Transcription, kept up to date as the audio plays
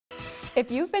If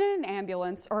you've been in an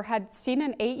ambulance or had seen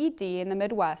an AED in the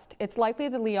Midwest, it's likely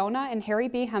the Leona and Harry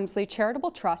B. Helmsley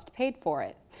Charitable Trust paid for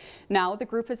it. Now, the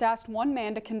group has asked one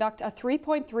man to conduct a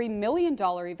 $3.3 million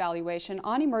evaluation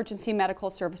on emergency medical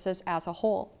services as a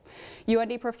whole.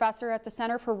 UND professor at the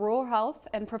Center for Rural Health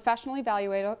and professional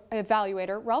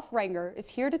evaluator Ralph Renger is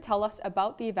here to tell us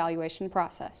about the evaluation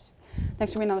process.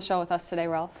 Thanks for being on the show with us today,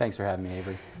 Ralph. Thanks for having me,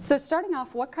 Avery. So starting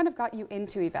off, what kind of got you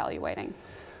into evaluating?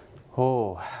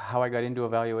 Oh, how I got into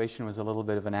evaluation was a little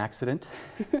bit of an accident.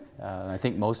 I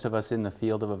think most of us in the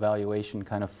field of evaluation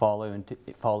kind of fall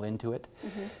into it.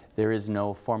 Mm-hmm. There is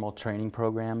no formal training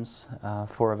programs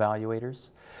for evaluators.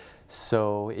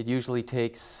 So it usually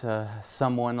takes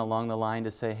someone along the line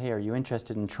to say, hey, are you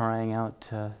interested in trying out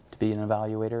to be an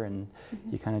evaluator? And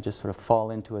you kind of just sort of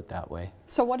fall into it that way.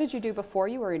 So what did you do before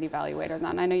you were an evaluator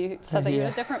then? I know you said that you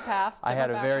had a different past. I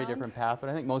had a very different path, but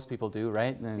I think most people do,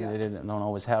 right? And they don't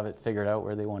always have it figured out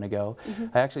where they want to go.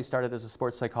 I actually started as a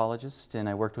sports psychologist, and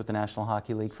I worked with the National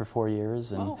Hockey League for 4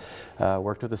 years, and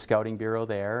worked with the Scouting Bureau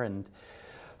there. And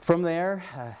from there,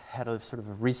 I had a sort of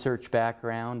a research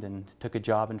background and took a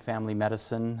job in family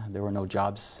medicine. There were no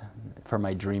jobs for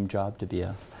my dream job to be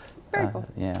a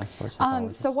sports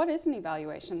psychologist. So what is an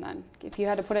evaluation then, if you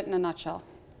had to put it in a nutshell?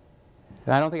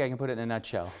 I don't think I can put it in a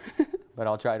nutshell, but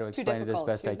I'll try to explain it as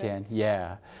best I can.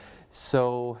 Yeah.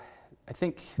 So I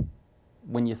think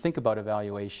when you think about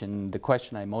evaluation, the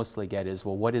question I mostly get is,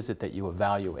 well, what is it that you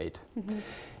evaluate?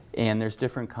 And there's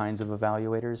different kinds of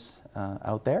evaluators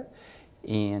out there.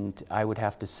 And I would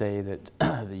have to say that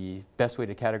the best way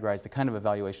to categorize the kind of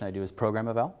evaluation I do is program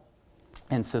eval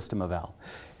and system eval.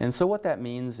 And so what that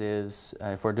means is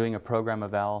if we're doing a program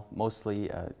eval,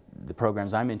 mostly the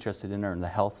programs I'm interested in are in the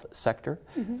health sector.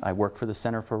 I work for the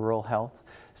Center for Rural Health,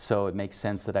 so it makes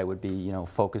sense that I would be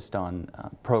focused on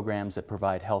programs that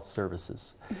provide health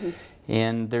services.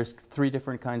 And there's 3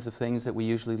 different kinds of things that we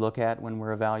usually look at when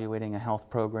we're evaluating a health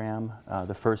program.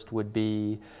 The first would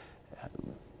be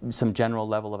some general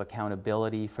level of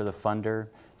accountability for the funder,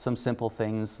 some simple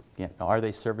things, are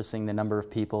they servicing the number of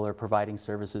people or providing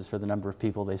services for the number of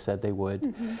people they said they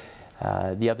would.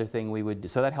 The other thing we would do,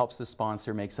 so that helps the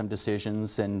sponsor make some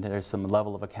decisions, and there's some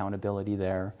level of accountability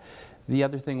there. The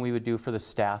other thing we would do for the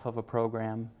staff of a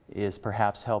program is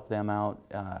perhaps help them out.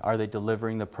 Are they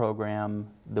delivering the program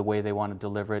the way they want to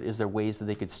deliver it? Is there ways that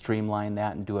they could streamline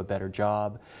that and do a better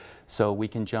job? So we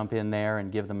can jump in there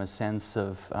and give them a sense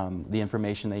of the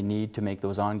information they need to make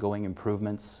those ongoing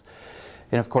improvements.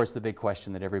 And of course, the big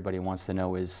question that everybody wants to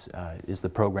know is the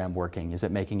program working? Is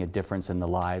it making a difference in the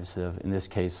lives of, in this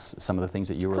case, some of the things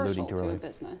that you were alluding to earlier?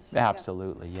 It's crucial to a business.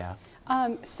 Absolutely, yeah.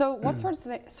 So what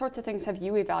sorts of things have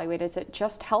you evaluated? Is it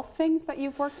just health things that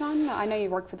you've worked on? I know you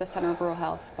work for the Center of Rural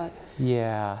Health, but...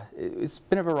 Yeah, it's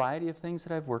been a variety of things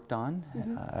that I've worked on.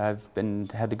 I've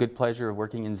had the good pleasure of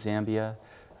working in Zambia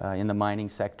in the mining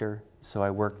sector. So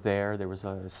I worked there. There was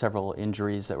several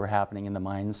injuries that were happening in the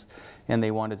mines, and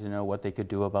they wanted to know what they could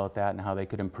do about that and how they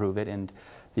could improve it, and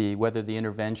whether the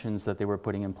interventions that they were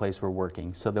putting in place were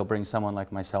working. So they'll bring someone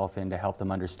like myself in to help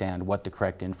them understand what the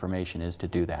correct information is to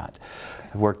do that.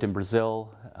 I've worked in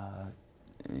Brazil,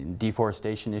 in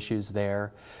deforestation issues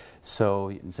there. So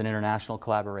it's an international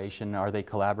collaboration. Are they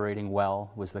collaborating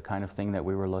well was the kind of thing that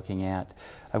we were looking at.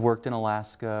 I've worked in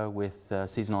Alaska with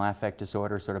seasonal affect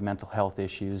disorder, sort of mental health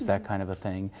issues, that kind of a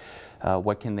thing.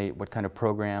 What kind of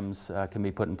programs can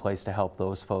be put in place to help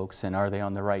those folks, and are they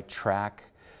on the right track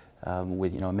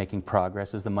with making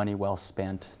progress? Is the money well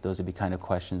spent? Those would be kind of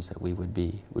questions that we would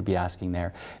be asking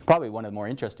there. Probably one of the more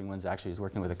interesting ones actually is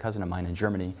working with a cousin of mine in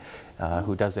Germany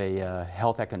who does a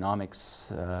health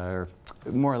economics, or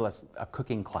more or less a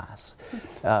cooking class.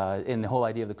 And the whole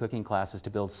idea of the cooking class is to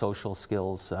build social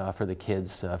skills for the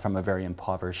kids from a very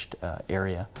impoverished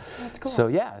area. That's cool. So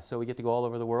yeah, so we get to go all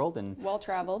over the world and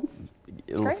well-traveled.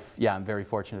 It's great. Yeah, I'm very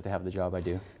fortunate to have the job I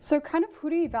do. So kind of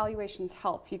who do evaluations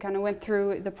help? You kind of went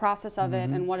through the process of it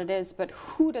and what it is, but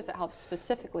who does it help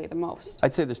specifically the most?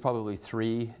 I'd say there's probably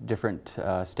 3 different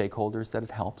stakeholders that it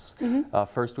helps.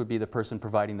 First would be the person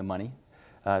providing the money.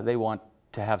 They want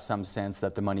to have some sense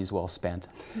that the money's well spent.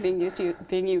 Being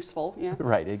useful, yeah.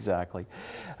 Right, exactly.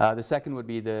 The second would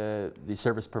be the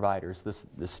service providers,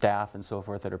 the staff and so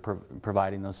forth that are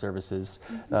providing those services.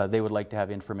 They would like to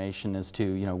have information as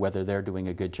to whether they're doing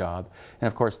a good job. And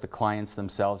of course the clients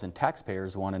themselves and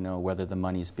taxpayers want to know whether the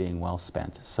money's being well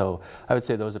spent. So I would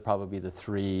say those are probably the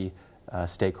 3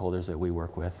 stakeholders that we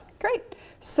work with. Great.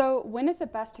 So when is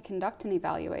it best to conduct an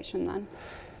evaluation then?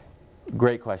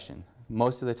 Great question.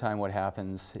 Most of the time what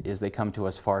happens is they come to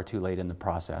us far too late in the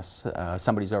process.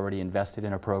 Somebody's already invested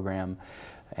in a program.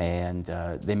 and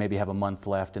they maybe have a month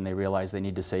left and they realize they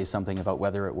need to say something about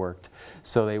whether it worked.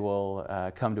 So they will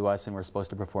come to us and we're supposed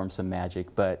to perform some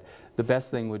magic. But the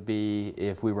best thing would be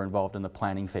if we were involved in the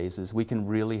planning phases. We can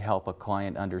really help a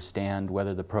client understand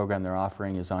whether the program they're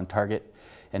offering is on target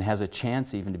and has a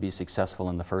chance even to be successful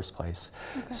in the first place.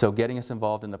 Okay. So getting us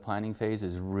involved in the planning phase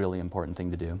is a really important thing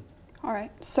to do. All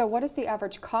right. So what is the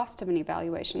average cost of an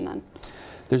evaluation then?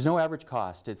 There's no average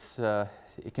cost.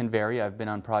 It can vary. I've been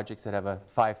on projects that have a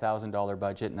 $5,000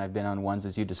 budget, and I've been on ones,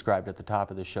 as you described at the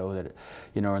top of the show, that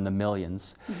are in the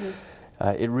millions.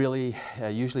 Mm-hmm. It really,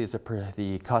 usually is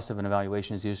the cost of an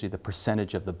evaluation is usually the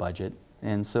percentage of the budget.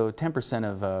 And so 10%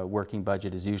 of a working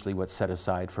budget is usually what's set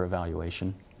aside for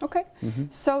evaluation. Okay. Mm-hmm.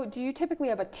 So do you typically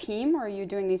have a team, or are you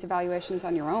doing these evaluations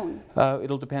on your own?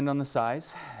 It'll depend on the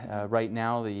size. Right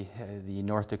now, the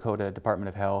North Dakota Department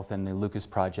of Health and the Lucas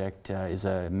Project is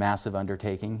a massive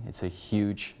undertaking. It's a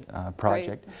huge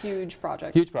project. Great. Huge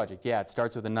project. Huge project, yeah. It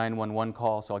starts with a 911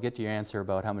 call, so I'll get to your answer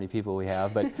about how many people we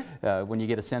have. But when you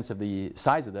get a sense of the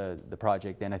size of the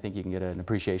project, then I think you can get an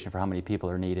appreciation for how many people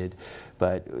are needed.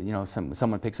 But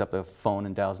someone picks up the phone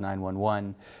and dials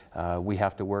 911. We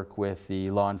have to work with the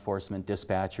law enforcement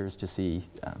dispatchers to see,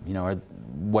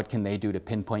 what can they do to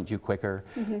pinpoint you quicker.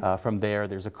 Mm-hmm. From there,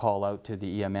 there's a call out to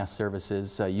the EMS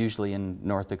services. Usually in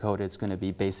North Dakota, it's going to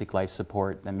be basic life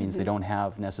support. That means mm-hmm. they don't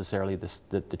have necessarily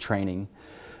the training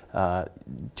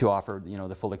to offer,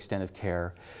 the full extent of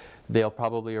care. They'll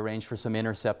probably arrange for some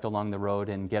intercept along the road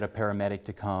and get a paramedic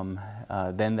to come.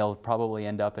 Then they'll probably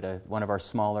end up at one of our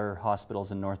smaller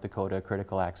hospitals in North Dakota, a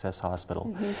critical access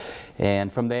hospital. Mm-hmm.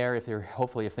 And from there,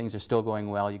 hopefully if things are still going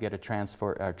well, you get a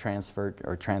transport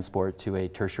to a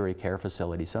tertiary care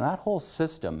facility. So that whole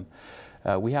system,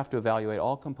 we have to evaluate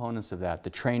all components of that, the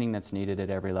training that's needed at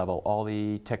every level, all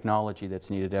the technology that's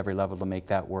needed at every level to make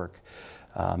that work.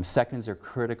 Seconds are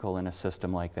critical in a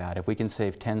system like that. If we can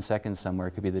save 10 seconds somewhere,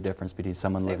 it could be the difference between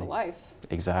someone living. Save a life.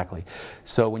 Exactly.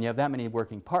 So when you have that many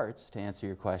working parts, to answer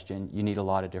your question, you need a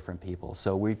lot of different people.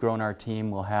 So we've grown our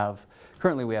team.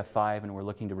 Currently we have 5, and we're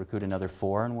looking to recruit another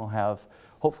 4, and we'll have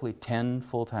hopefully 10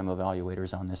 full-time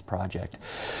evaluators on this project.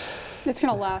 It's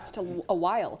going to last a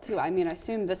while, too. I mean, I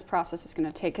assume this process is going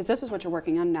to take, because this is what you're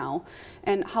working on now.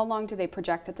 And how long do they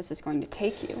project that this is going to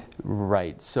take you?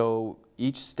 Right. So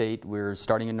each state, we're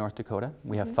starting in North Dakota.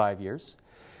 We have 5 years.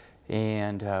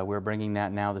 And we're bringing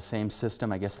that now, the same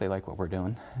system. I guess they like what we're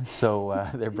doing. So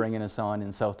they're bringing us on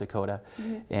in South Dakota.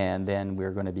 And then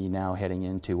we're going to be now heading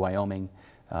into Wyoming,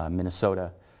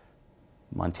 Minnesota,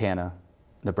 Montana,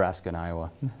 Nebraska and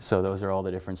Iowa. So those are all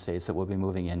the different states that we'll be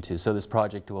moving into. So this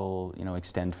project will,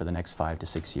 extend for the next 5 to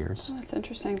 6 years. Oh, that's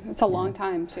interesting. It's a long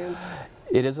time, too.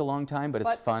 It is a long time, but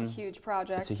it's fun. It's a huge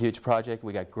project. It's a huge project.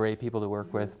 We got great people to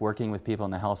work with. Working with people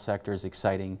in the health sector is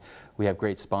exciting. We have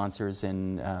great sponsors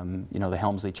in, the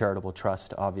Helmsley Charitable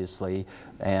Trust, obviously,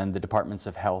 and the departments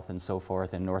of health and so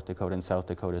forth in North Dakota and South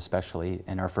Dakota, especially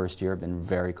in our first year, have been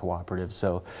very cooperative.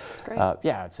 So, that's great.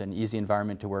 Yeah, it's an easy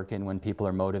environment to work in when people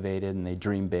are motivated and they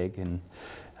dream big, and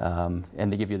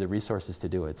they give you the resources to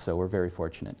do it. So we're very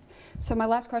fortunate. So my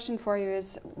last question for you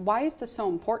is, why is this so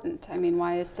important? I mean,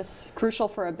 why is this crucial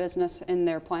for a business in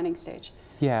their planning stage?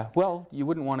 Yeah, well, you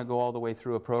wouldn't want to go all the way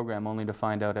through a program only to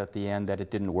find out at the end that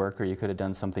it didn't work, or you could have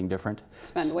done something different.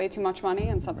 Spend way too much money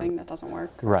on something that doesn't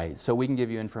work. Right. So we can give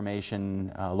you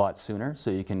information a lot sooner, so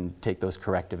you can take those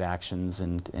corrective actions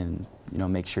and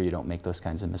make sure you don't make those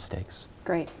kinds of mistakes.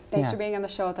 Great. Thanks for being on the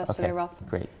show with us today, Ralph.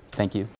 Great. Thank you.